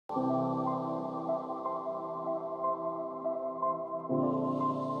So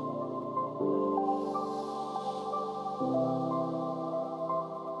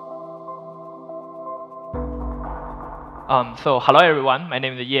hello everyone, my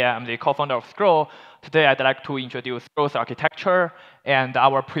name is Ye. I'm the co-founder of Scroll. Today I'd like to introduce Scroll's architecture and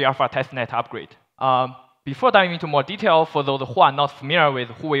our pre-alpha testnet upgrade. Before diving into more detail, for those who are not familiar with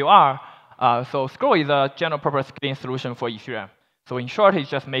who we are, so Scroll is a general-purpose scaling solution for Ethereum. So in short, it's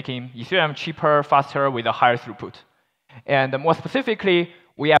just making Ethereum cheaper, faster, with a higher throughput. And more specifically,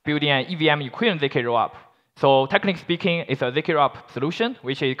 we are building an EVM-equivalent zkRollup. So technically speaking, it's a zkRollup solution,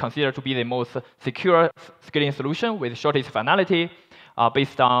 which is considered to be the most secure scaling solution with shortest finality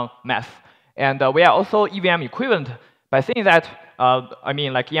based on math. And we are also EVM equivalent by saying that, I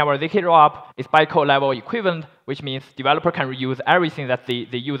mean, like in our zkRollup, it's bytecode-level equivalent, which means developer can reuse everything that they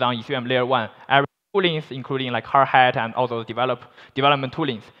use on Ethereum layer 1, every toolings, including like hard hat and all those development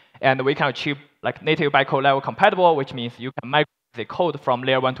toolings. And we can achieve like native bytecode-level compatible, which means you can migrate the code from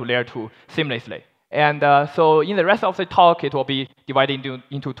layer 1 to layer 2 seamlessly. And so in the rest of the talk, it will be divided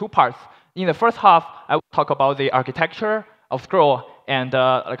into two parts. In the first half, I will talk about the architecture of Scroll and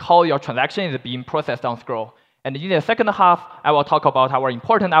like how your transaction is being processed on Scroll. And in the second half, I will talk about our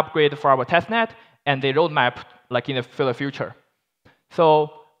important upgrade for our testnet and the roadmap like for the future.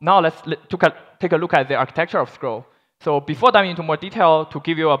 So now let's take a look at the architecture of Scroll. So before diving into more detail, to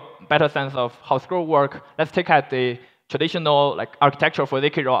give you a better sense of how Scroll works, let's take at the traditional like architecture for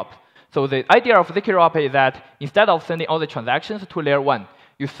zkRollup. So the idea of zkRollup is that instead of sending all the transactions to layer 1,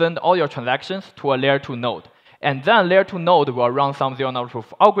 you send all your transactions to a layer 2 node. And then layer 2 node will run some zero-knowledge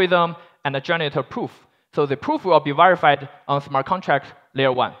proof algorithm and generate a proof. So the proof will be verified on smart contract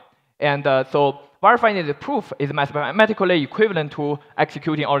layer 1. And so verifying the proof is mathematically equivalent to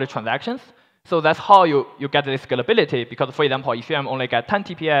executing all the transactions. So that's how you get the scalability, because for example, Ethereum only get 10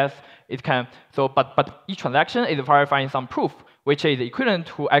 TPS. It can but each transaction is verifying some proof, which is equivalent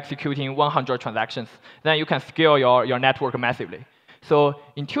to executing 100 transactions. Then you can scale your network massively. So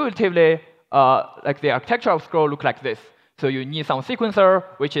intuitively, like the architecture of Scroll look like this. So you need some sequencer,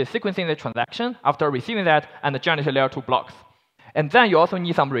 which is sequencing the transaction after receiving that and generate layer 2 blocks. And then you also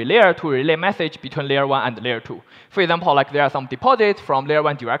need some relayer to relay message between layer 1 and layer 2. For example, like there are some deposits from layer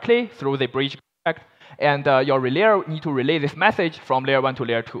 1 directly through the bridge contract, and your relayer need to relay this message from layer 1 to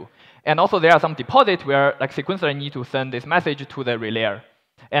layer 2. And also there are some deposits where like sequencer need to send this message to the relayer.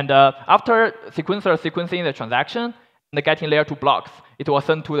 And after sequencer sequencing the transaction and getting layer 2 blocks, it will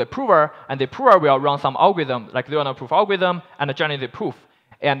send to the prover, and the prover will run some algorithm, like zero-knowledge proof algorithm, and generate the proof.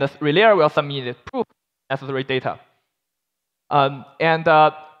 And the relayer will submit the proof necessary data. A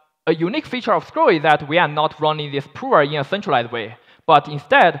unique feature of Scroll is that we are not running this prover in a centralized way, but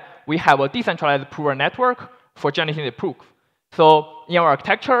instead we have a decentralized prover network for generating the proof. So in our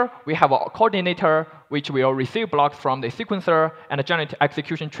architecture, we have a coordinator which will receive blocks from the sequencer and generate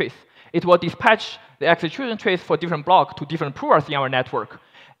execution trace. It will dispatch the execution trace for different blocks to different provers in our network.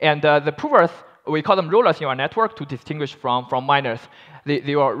 And the provers, we call them rollers in our network to distinguish from miners.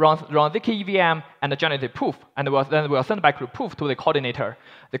 They will run zkEVM and generate the proof, and then we'll send back the proof to the coordinator.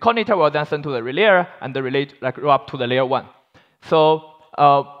 The coordinator will then send to the relayer, and the relay like roll up to the layer 1. So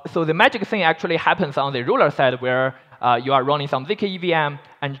the magic thing actually happens on the roller side, where you are running some zkEVM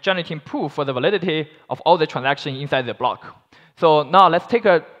and generating proof for the validity of all the transactions inside the block. So now let's take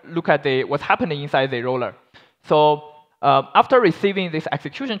a look at what's happening inside the roller. So after receiving this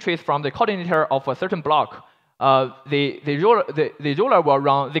execution trace from the coordinator of a certain block, the roller will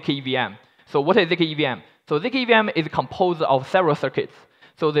run zkEVM. So what is zkEVM? So zkEVM is composed of several circuits.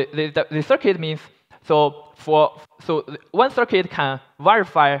 So the circuit means one circuit can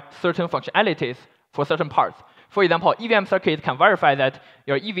verify certain functionalities for certain parts. For example, EVM circuit can verify that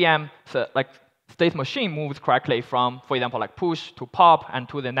your EVM state machine moves correctly from, for example, like push to pop and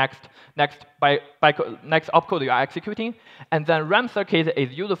to the next opcode you are executing. And then RAM circuit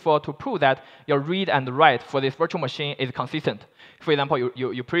is useful to prove that your read and write for this virtual machine is consistent. For example,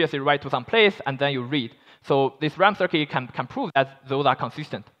 you previously write to some place and then you read. So this RAM circuit can prove that those are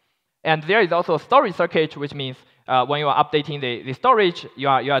consistent. And there is also a storage circuit, which means when you are updating the storage, you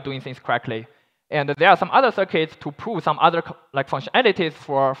are doing things correctly. And there are some other circuits to prove some other like functionalities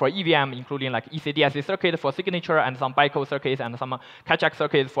for EVM, including like ECDSA circuit for signature and some bytecode circuits and some catch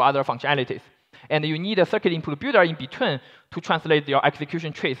circuits for other functionalities. And you need a circuit input builder in between to translate your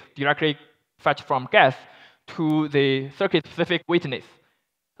execution trace directly fetched from guess to the circuit-specific witness.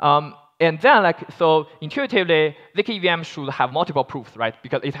 And then, so intuitively, zkEVM should have multiple proofs, right?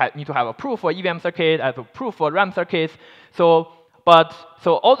 Because it needs to have a proof for EVM circuit, and a proof for RAM circuits. So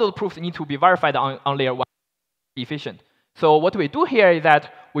all those proofs need to be verified on layer 1 efficient. So what we do here is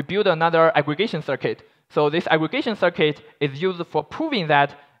that we build another aggregation circuit. So this aggregation circuit is used for proving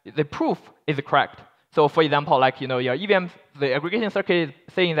that the proof is correct. So for example, like your EVM, the aggregation circuit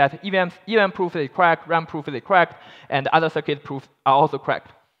is saying that EVM proof is correct, RAM proof is correct, and other circuit proofs are also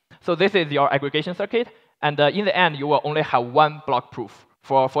correct. So this is your aggregation circuit, and in the end, you will only have one block proof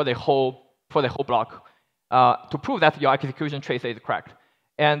for the whole block to prove that your execution trace is correct.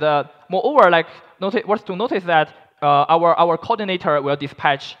 And moreover, like what's to notice that our coordinator will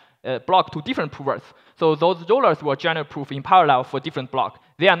dispatch block to different provers. So those rollers will generate proof in parallel for different blocks.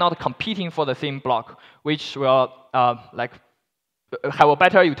 They are not competing for the same block, which will like have a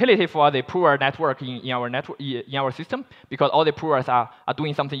better utility for the prover network in our system, because all the provers are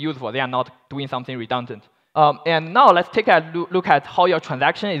doing something useful. They are not doing something redundant. And now let's take a look at how your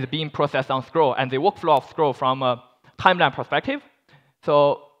transaction is being processed on Scroll and the workflow of Scroll from a timeline perspective.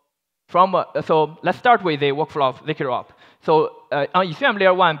 So let's start with the workflow of zkRollups. So on Ethereum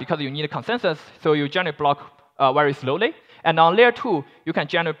layer 1, because you need a consensus, so you generate block very slowly. And on layer 2, you can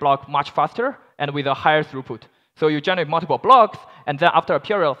generate block much faster and with a higher throughput. So you generate multiple blocks, and then after a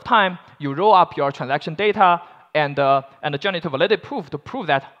period of time, you roll up your transaction data and generate a validated proof to prove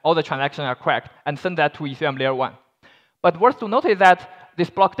that all the transactions are correct and send that to Ethereum layer 1. But worth to note is that this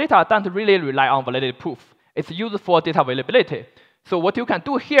block data doesn't really rely on validated proof. It's used for data availability. So what you can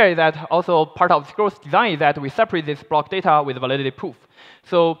do here is that also part of Scroll's design is that we separate this block data with validated proof.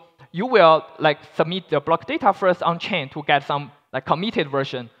 So you will like submit the block data first on chain to get some like committed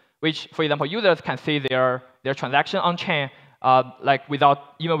version, which for example users can see their transaction on chain like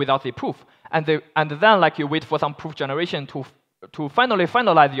even without the proof. And then like you wait for some proof generation to finally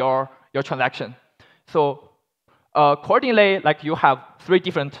finalize your transaction. So accordingly, like you have 3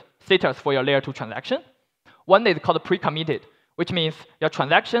 different status for your layer 2 transaction. One is called pre-committed, which means your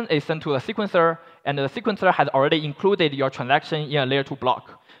transaction is sent to a sequencer, and the sequencer has already included your transaction in a layer 2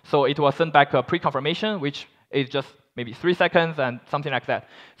 block. So it will send back a pre-confirmation, which is just maybe 3 seconds and something like that.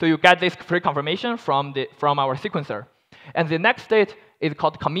 So you get this pre-confirmation from our sequencer. And the next state is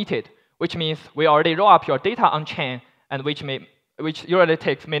called committed, which means we already roll up your data on chain, and which usually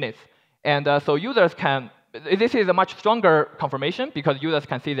takes minutes. And so users can. This is a much stronger confirmation because users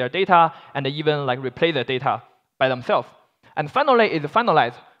can see their data and even like replay the data by themselves. And finally is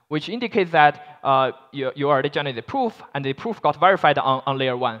finalized, which indicates that you already generated the proof, and the proof got verified on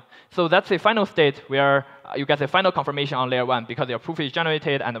layer 1. So that's the final state where you get the final confirmation on layer 1 because your proof is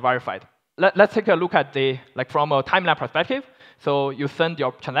generated and verified. Let's take a look at from a timeline perspective. So you send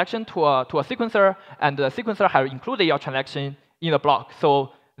your transaction to a sequencer, and the sequencer has included your transaction in the block.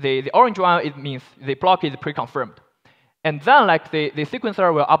 So the orange one, it means the block is pre-confirmed. And then like the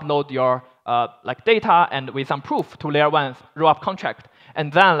sequencer will upload your like data and with some proof to layer 1's rollup contract.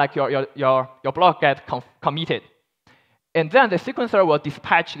 And then like your block gets committed. And then the sequencer will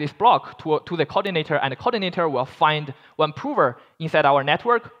dispatch this block to the coordinator, and the coordinator will find one prover inside our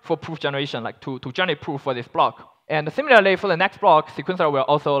network for proof generation, like to generate proof for this block. And similarly, for the next block, sequencer will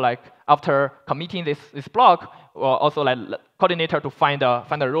also like after committing this block, will also like coordinator to find a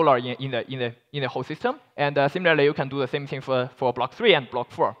roller in the whole system. And similarly, you can do the same thing for block 3 and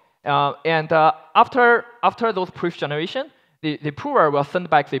block 4. After those proof generation, the prover will send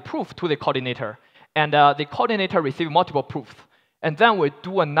back the proof to the coordinator, and the coordinator receives multiple proofs. And then we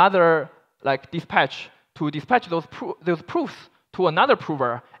do another like dispatch to dispatch those proofs to another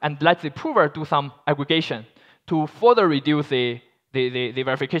prover, and let the prover do some aggregation to further reduce the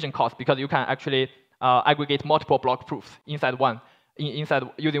verification cost, because you can actually aggregate multiple block proofs inside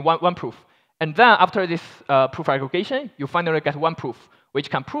using one proof. And then after this proof aggregation, you finally get one proof, which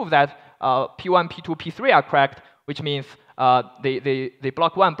can prove that P1, P2, P3 are correct, which means the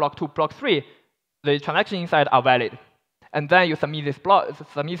block 1, block 2, block 3, the transactions inside are valid. And then you submit this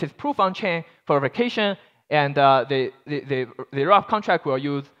proof on chain for verification, and the rollup contract will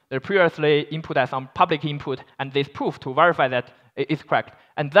use the previously input as some public input and this proof to verify that it is correct.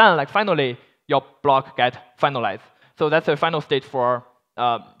 And then like finally, your block gets finalized. So that's the final state for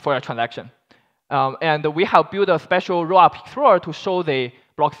your transaction. And we have built a special rollup explorer to show the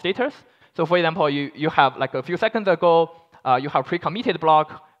block status. So for example, you have like a few seconds ago, you have pre-committed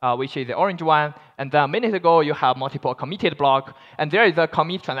block, which is the orange one. And then a minute ago, you have multiple committed block. And there is a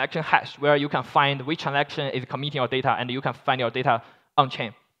commit transaction hash where you can find which transaction is committing your data, and you can find your data on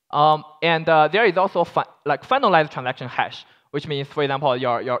chain. And there is also like finalized transaction hash, which means, for example,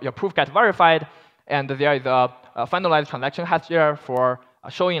 your proof gets verified, and there is a finalized transaction hash there for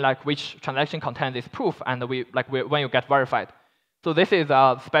showing like which transaction contains this proof, and when you get verified. So this is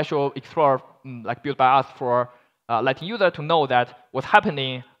a special explorer like built by us for letting user to know that what's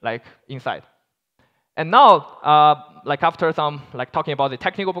happening like inside. And now after some talking about the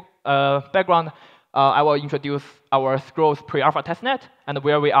technical background, I will introduce our Scrolls pre-alpha testnet and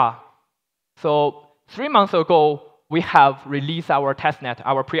where we are. So 3 months ago, we have released our testnet,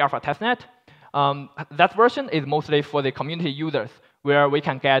 our pre-alpha testnet. That version is mostly for the community users, where we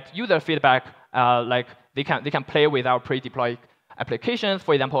can get user feedback, like they can play with our pre-deployed applications,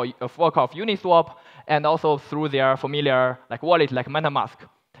 for example, a fork of Uniswap, and also through their familiar wallet like MetaMask.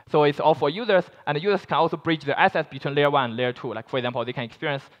 So it's all for users, and users can also bridge the assets between layer 1 and layer 2. Like for example, they can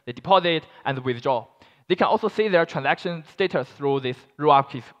experience the deposit and the withdrawal. They can also see their transaction status through this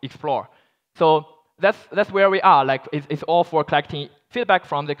Rollups Explorer. So that's where we are. Like it's all for collecting feedback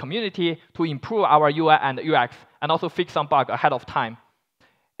from the community to improve our UI and UX, and also fix some bug ahead of time.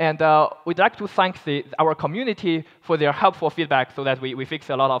 And we'd like to thank our community for their helpful feedback, so that we fix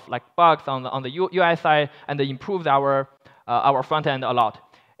a lot of bugs on the UI side and improved our front end a lot.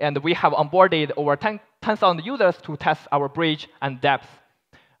 And we have onboarded over 10,000 users to test our bridge and depth.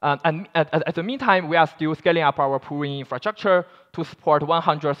 And at the meantime, we are still scaling up our proving infrastructure to support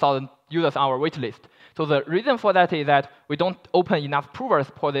 100,000 users on our waitlist. So the reason for that is that we don't open enough provers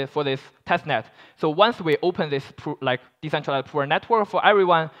for this testnet. So once we open this decentralized prover network for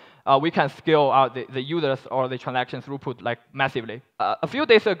everyone, we can scale out the users or the transaction throughput massively. A few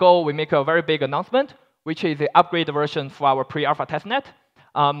days ago, we make a very big announcement, which is the upgrade version for our pre-alpha testnet.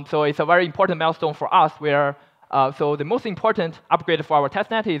 So it's a very important milestone for us, where so the most important upgrade for our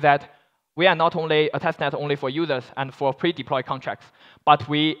testnet is that we are not only a testnet only for users and for pre-deployed contracts, but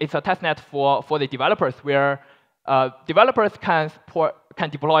it's a testnet for the developers, where developers can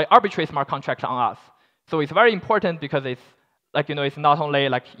deploy arbitrary smart contracts on us. So it's very important because it's it's not only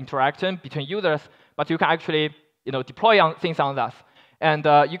interaction between users, but you can actually deploy things on us, and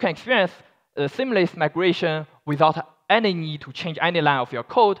you can experience a seamless migration without any need to change any line of your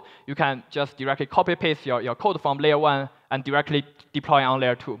code. You can just directly copy-paste your code from layer 1 and directly deploy on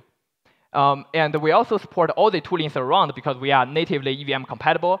layer 2. And we also support all the toolings around, because we are natively EVM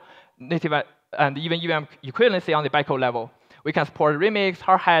compatible, and even EVM equivalency on the bytecode level. We can support Remix,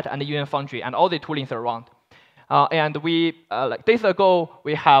 Hardhat, and even Foundry, and all the toolings around. And we, days ago,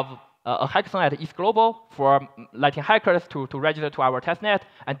 we have a hackathon at East Global for letting hackers to register to our testnet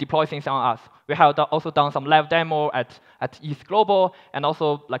and deploy things on us. We have also done some live demo at East Global, and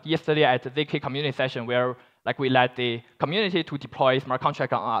also yesterday at the zk community session, where we let the community to deploy smart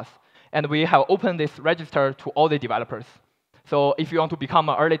contract on us. And we have opened this register to all the developers. So if you want to become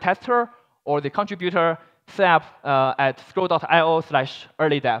an early tester or the contributor, sign up at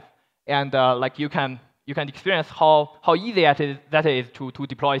scroll.io/earlydev, and you can experience how easy that is to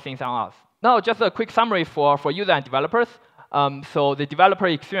deploy things on us. Now, just a quick summary for user and developers. So the developer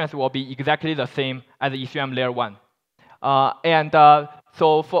experience will be exactly the same as the Ethereum layer 1.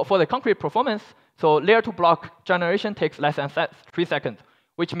 So for the concrete performance, so layer 2 block generation takes less than 3 seconds,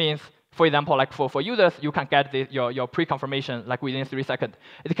 which means, for example, for users, you can get your pre-confirmation within 3 seconds.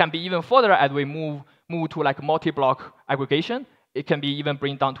 It can be even further as we move to multi-block aggregation. It can be even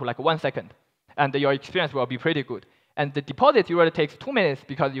bring down to 1 second, and your experience will be pretty good. And the deposit usually takes 2 minutes,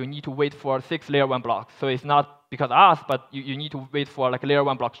 because you need to wait for 6 layer 1 blocks. So it's not because of us, but you need to wait for layer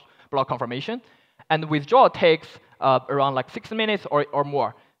 1 block confirmation. And withdrawal takes around 6 minutes or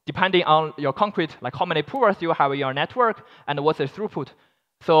more, depending on your concrete, how many provers you have in your network and what's the throughput.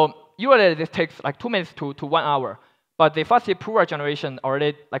 So usually this takes 2 minutes to 1 hour. But the fastest prover generation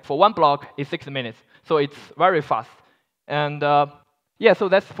already, for 1 block, is 6 minutes. So it's very fast. And yeah, so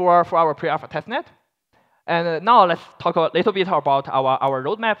that's for our pre-alpha testnet. And now let's talk a little bit about our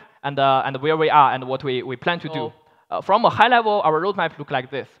roadmap and where we are and what we plan to do. From a high level, our roadmap looks like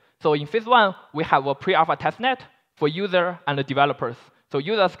this. So in phase 1, we have a pre-alpha testnet for user and the developers. So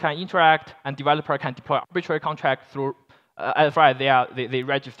users can interact, and developer can deploy arbitrary contracts through as far as they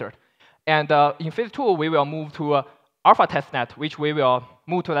registered. And in phase 2, we will move to alpha testnet, which we will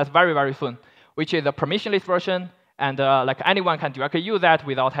move to that very, very soon, which is a permissionless version. And anyone can directly use that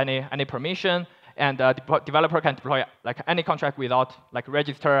without any permission. And developer can deploy any contract without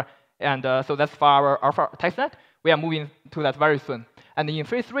register. And so that's for our alpha testnet. We are moving to that very soon. And in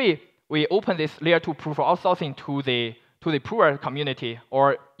phase 3, we open this layer 2 proof of outsourcing to the prover community,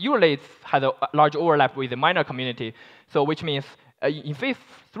 or usually it has a large overlap with the miner community. So which means in phase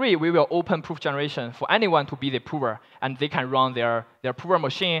 3, we will open proof generation for anyone to be the prover, and they can run their prover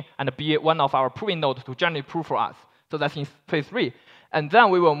machine and be one of our proving nodes to generate proof for us. So that's in phase 3. And then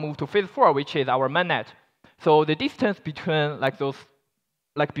we will move to phase 4, which is our mainnet. So the distance between those,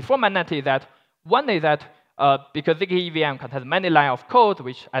 before mainnet is that, one is that because zkEVM contains many lines of code,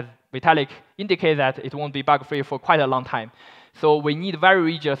 which as Vitalik indicates that it won't be bug-free for quite a long time. So we need very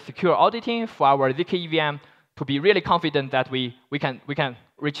rigorous secure auditing for our zkEVM to be really confident that we can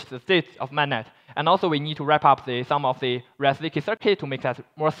reach the state of mainnet. And also we need to wrap up some of the REST-ZK circuit to make that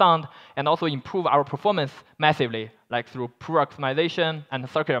more sound, and also improve our performance massively, like through proof optimization and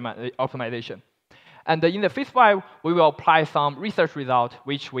circuit optimization. And in the phase 5, we will apply some research result,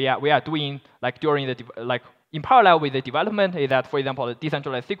 which we are doing like during the in parallel with the development. Is that, for example, the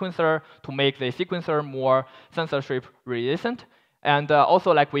decentralized sequencer to make the sequencer more censorship resistant. And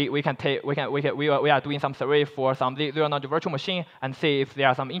also, like we are doing some survey for some zero-knowledge virtual machine and see if there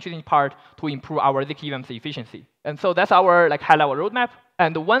are some interesting part to improve our zkEVM's efficiency. And so that's our high-level roadmap.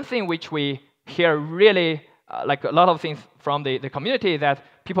 And one thing which we hear really a lot of things from the community is that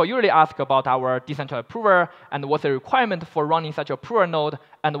people usually ask about our decentralized prover and what's the requirement for running such a prover node,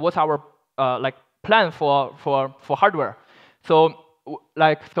 and what's our plan for hardware. So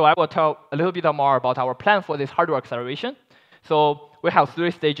I will tell a little bit more about our plan for this hardware acceleration. So we have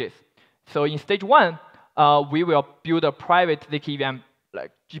 3 stages. So in stage 1, we will build a private zkEVM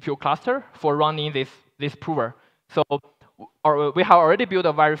GPU cluster for running this prover. So we have already built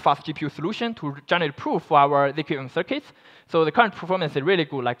a very fast GPU solution to generate proof for our zkEVM circuits. So the current performance is really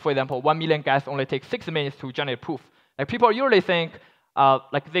good. Like, for example, 1 million gas only takes 6 minutes to generate proof. Like, people usually think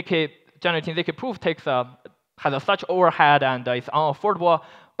generating zk proof has such overhead and it's unaffordable.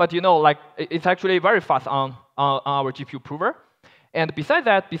 But it's actually very fast on our GPU prover. And besides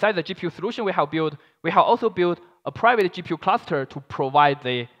that, besides the GPU solution we have also built a private GPU cluster to provide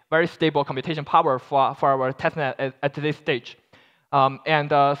the very stable computation power for our testnet at this stage.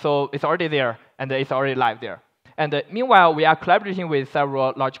 So it's already there, and it's already live there. And meanwhile, we are collaborating with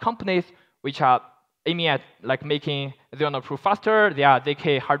several large companies which are aiming at making zero-knowledge proof faster. They are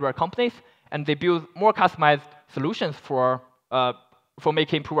zk hardware companies, and they build more customized solutions for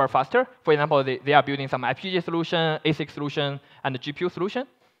making prover faster. For example, they are building some FPGA solution, ASIC solution, and a GPU solution.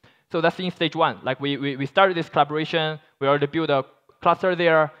 So that's in stage 1. We started this collaboration. We already built a cluster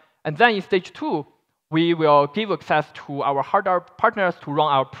there. And then in stage 2, we will give access to our hardware partners to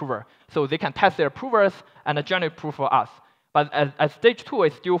run our prover. So they can test their provers and generate proof for us. But at stage 2,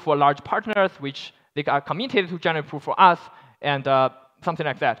 it's still for large partners, which they are committed to generate proof for us, and something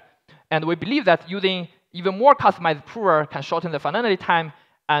like that. And we believe that using even more customized prover can shorten the finality time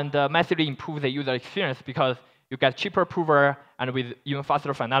and massively improve the user experience, because you get cheaper prover and with even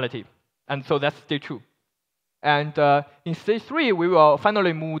faster finality. And so that's stage 2. And in stage 3, we will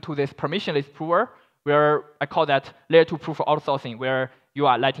finally move to this permissionless prover, where I call that layer 2 proof outsourcing, where you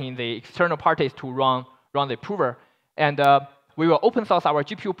are letting the external parties to run the prover. And we will open source our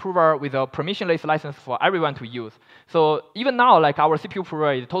GPU prover with a permissionless license for everyone to use. So even now, our CPU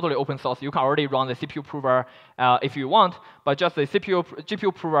prover is totally open source. You can already run the CPU prover if you want, but just the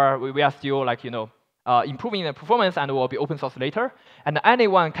GPU prover, we are still improving the performance, and it will be open source later. And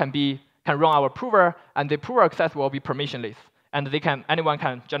anyone can run our prover, and the prover access will be permissionless. And anyone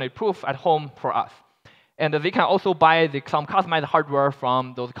can generate proof at home for us. And they can also buy some customized hardware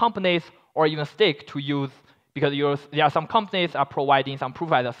from those companies, or even stake to use, because there are some companies are providing some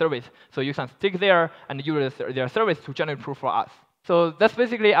proof as a service. So you can stick there and use their service to generate proof for us. So that's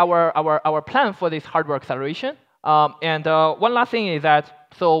basically our plan for this hardware acceleration. And one last thing is that,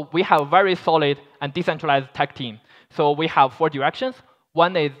 so we have a very solid and decentralized tech team. So we have 4 directions.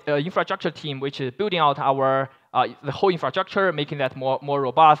 One is the infrastructure team, which is building out the whole infrastructure, making that more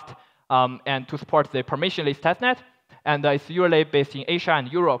robust, and to support the permissionless testnet. And it's usually based in Asia and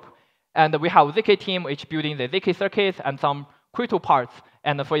Europe. And we have zk team, which is building the zk circuits and some crypto parts,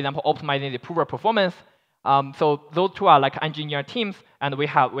 and for example, optimizing the prover performance. So those 2 are engineer teams, and we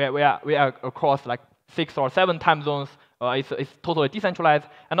are across 6 or 7 time zones. It's totally decentralized.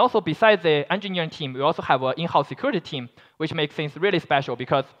 And also, besides the engineering team, we also have an in-house security team, which makes things really special,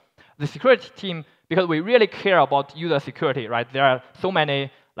 because the security team, because we really care about user security, right? There are so many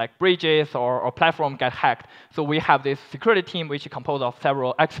bridges or platform get hacked. So we have this security team, which is composed of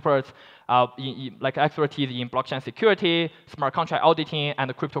several experts, expertise in blockchain security, smart contract auditing,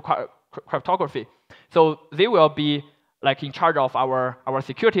 and cryptography. So they will be in charge of our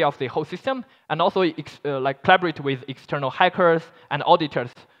security of the whole system, and also collaborate with external hackers and auditors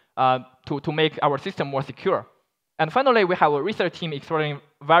to make our system more secure. And finally, we have a research team exploring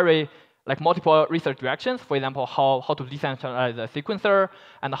very multiple research directions. For example, how to decentralize the sequencer,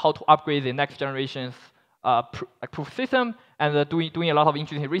 and how to upgrade the next generation's proof system, and doing a lot of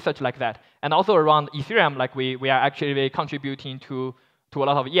interesting research like that. And also around Ethereum, we are actually contributing to a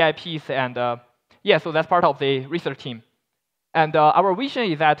lot of EIPs, and so that's part of the research team. And our vision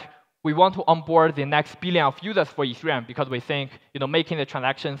is that we want to onboard the next billion of users for Ethereum, because we think making the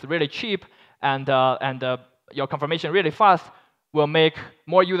transactions really cheap and your confirmation really fast will make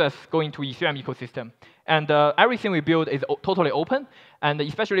more users go into Ethereum ecosystem. And everything we build is totally open. And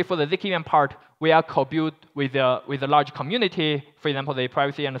especially for the zkEVM part, we are co-built with a large community. For example, the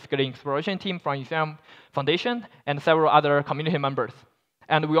privacy and scaling exploration team from Ethereum Foundation and several other community members.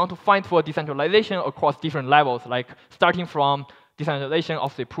 And we want to find for decentralization across different levels, like starting from decentralization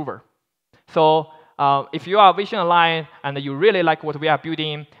of the prover. So if you are vision aligned and you really like what we are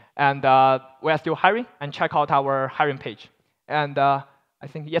building, and we are still hiring, and check out our hiring page. And I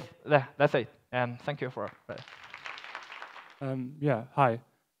think, yes, that's it. And thank you for that. Yeah, hi.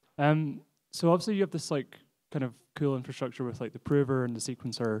 So obviously you have this like kind of cool infrastructure with like the prover and the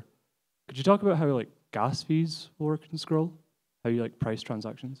sequencer. Could you talk about how like gas fees will work in Scroll? How you like price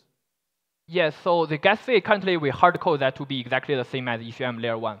transactions? Yes, so the gas fee, currently we hard code that to be exactly the same as Ethereum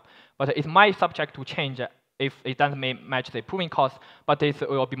layer 1. But it might subject to change if it doesn't match the proving cost, but it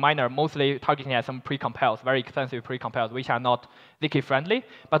will be minor, mostly targeting at some pre-compiles, very expensive pre-compiles, which are not zk friendly,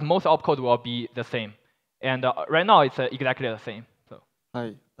 but most opcode will be the same. And right now, it's exactly the same. So.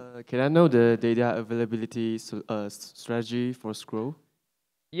 Hi, can I know the data availability strategy for Scroll?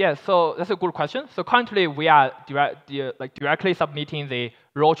 Yeah, so that's a good question. So currently, we are directly submitting the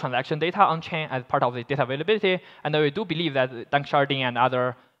raw transaction data on chain as part of the data availability, and we do believe that dunk sharding and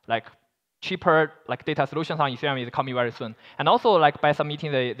other cheaper data solutions on Ethereum is coming very soon. And also by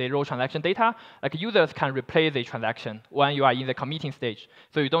submitting the raw transaction data, users can replay the transaction when you are in the committing stage.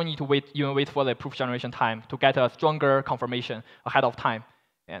 So you don't need to wait for the proof generation time to get a stronger confirmation ahead of time.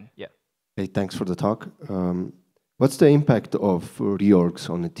 And yeah. Hey, thanks for the talk. What's the impact of reorgs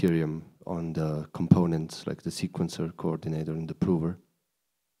on Ethereum on the components like the sequencer, coordinator, and the prover?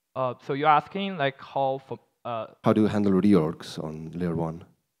 So you're asking how do you handle reorgs on layer 1?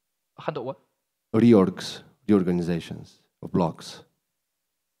 Handle what? Reorganizations of blocks.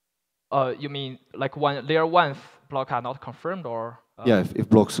 You mean when layer 1's blocks are not confirmed, or? Yeah, if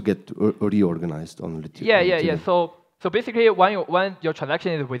blocks get reorganized on Ethereum. Yeah. So basically, when your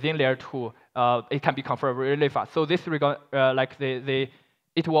transaction is within layer 2, it can be confirmed really fast. So this it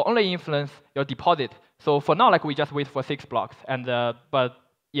will only influence your deposit. So for now, we just wait for 6 blocks, and but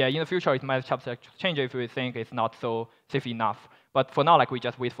yeah, in the future it might change if we think it's not so safe enough. But for now, we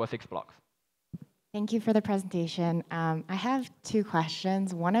just wait for 6 blocks. Thank you for the presentation. I have 2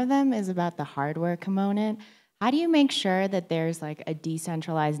 questions. One of them is about the hardware component. How do you make sure that there's a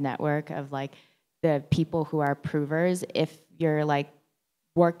decentralized network of the people who are provers if you're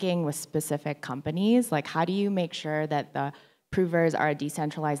working with specific companies? How do you make sure that the provers are a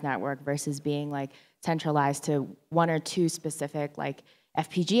decentralized network versus being centralized to 1 or 2 specific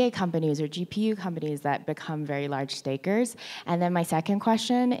FPGA companies or GPU companies that become very large stakers? And then my second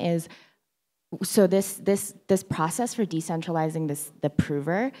question is, so this process for decentralizing the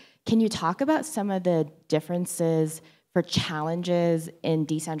prover, can you talk about some of the differences for challenges in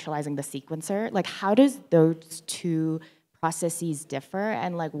decentralizing the sequencer? How does those 2 processes differ,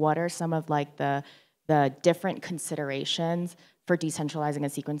 and what are some of the different considerations for decentralizing a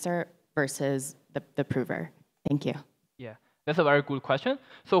sequencer versus the prover? Thank you. Yeah. That's a very good question.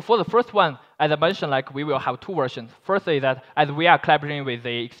 So for the first one, as I mentioned, we will have 2 versions. First is that as we are collaborating with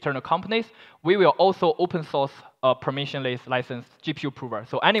the external companies, we will also open source a permissionless licensed GPU prover.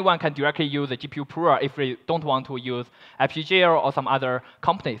 So anyone can directly use the GPU prover if they don't want to use FPGA or some other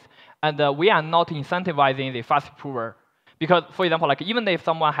companies. And we are not incentivizing the fast prover. Because, for example, even if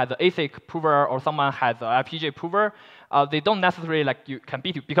someone has an ASIC prover or someone has an FPGA prover, they don't necessarily you can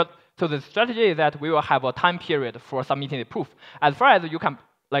beat you. Because so the strategy is that we will have a time period for submitting the proof. As far as you can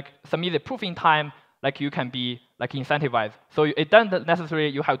submit the proof in time, you can be incentivized. So it doesn't necessarily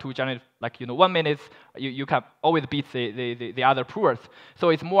you have to generate 1 minute. You can always beat the other provers. So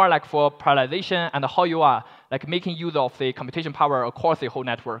it's more for prioritization and how you are making use of the computation power across the whole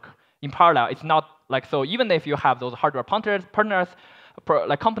network in parallel. It's not so even if you have those hardware partners,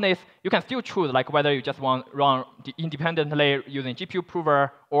 companies, you can still choose whether you just want to run independently using GPU prover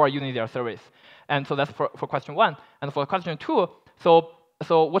or using their service. And so that's for question 1. And for question 2, so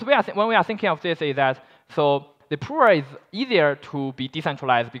what when we are thinking of this is that the prover is easier to be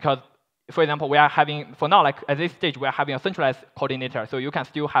decentralized because, for example, we are having for now at this stage we are having a centralized coordinator, so you can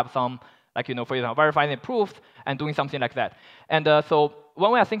still have some for example, verifying the proofs and doing something like that. And so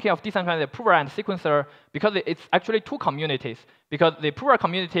when we are thinking of decentralizing the prover and sequencer, because it's actually 2 communities, because the prover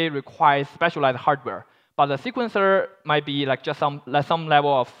community requires specialized hardware, but the sequencer might be just some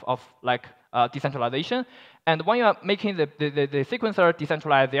level of decentralization. And when you are making the sequencer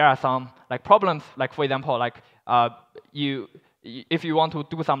decentralized, there are some problems, for example, if you want to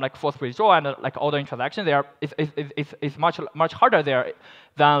do some force withdrawal and ordering transactions, it's much harder there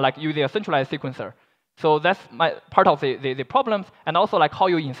than using a centralized sequencer. So that's part of the problems, and also like how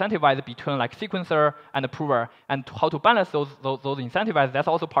you incentivize between like sequencer and the prover, and how to balance those incentivize. That's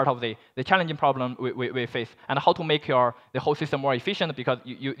also part of the challenging problem we face, and how to make the whole system more efficient, because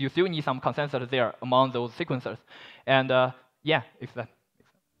you still need some consensus there among those sequencers. And yeah, if that.